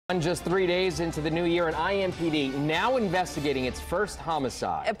Just 3 days into the new year, an IMPD now investigating its first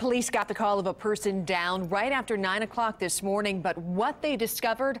homicide. Police got the call of a person down right after 9 o'clock this morning, but what they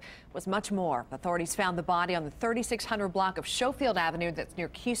discovered was much more. Authorities found the body on the 3600 block of Schofield Avenue that's near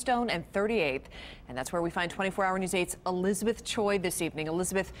Keystone and 38th. And that's where we find 24 Hour News 8's Elizabeth Choi this evening.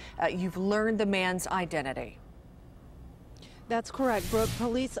 Elizabeth, you've learned the man's identity. That's correct, Brooke.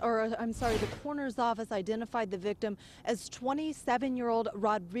 The coroner's office identified the victim as 27-year-old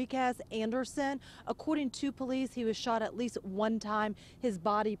Rodriguez Anderson. According to police, he was shot at least one time. His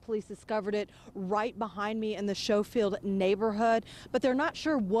body, police discovered it right behind me in the Schofield neighborhood. But they're not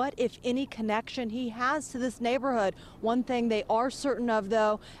sure what, if any, connection he has to this neighborhood. One thing they are certain of,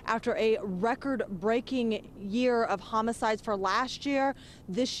 though, after a record-breaking year of homicides for last year,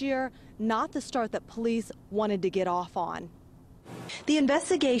 this year, not the start that police wanted to get off on. The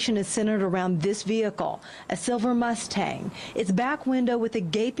investigation is centered around this vehicle, a silver Mustang. Its back window with a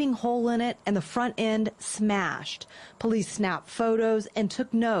gaping hole in it and the front end smashed. Police snapped photos and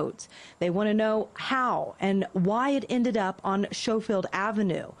took notes. They want to know how and why it ended up on Schofield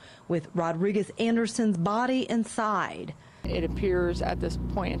Avenue with Rodriguez Anderson's body inside. It appears at this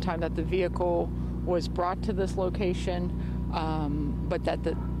point in time that the vehicle was brought to this location, but that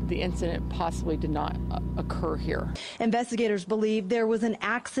the incident possibly did not occur here. Investigators believe there was an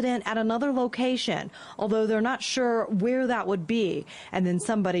accident at another location, although they're not sure where that would be. And then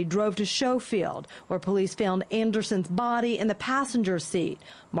somebody drove to Schofield, where police found Anderson's body in the passenger seat,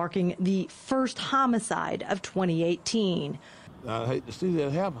 marking the first homicide of 2018. I hate to see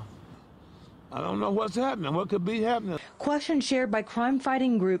that happen. I don't know what's happening. What could be happening? Questions shared by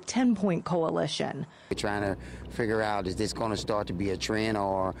crime-fighting group 10 Point Coalition. We're trying to figure out, is this going to start to be a trend,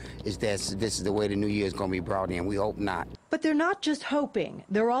 or is this is the way the new year is going to be brought in? We hope not. But they're not just hoping.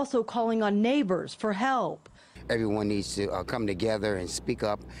 They're also calling on neighbors for help. Everyone needs to come together and speak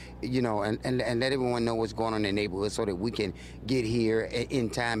up, you know, and let everyone know what's going on in their neighborhood so that we can get here in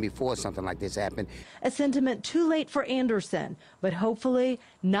time before something like this happens. A sentiment too late for Anderson, but hopefully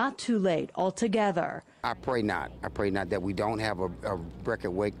not too late altogether. I pray not. I pray not that we don't have a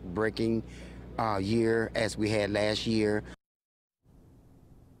record-breaking year as we had last year.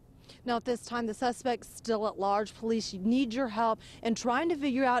 Now, at this time, the suspect's still at large. Police need your help in trying to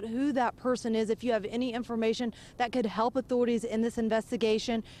figure out who that person is. If you have any information that could help authorities in this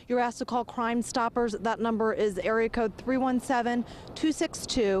investigation, you're asked to call Crime Stoppers. That number is area code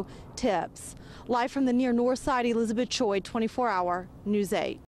 317-262-TIPS. Live from the near north side, Elizabeth Choi, 24 Hour News 8.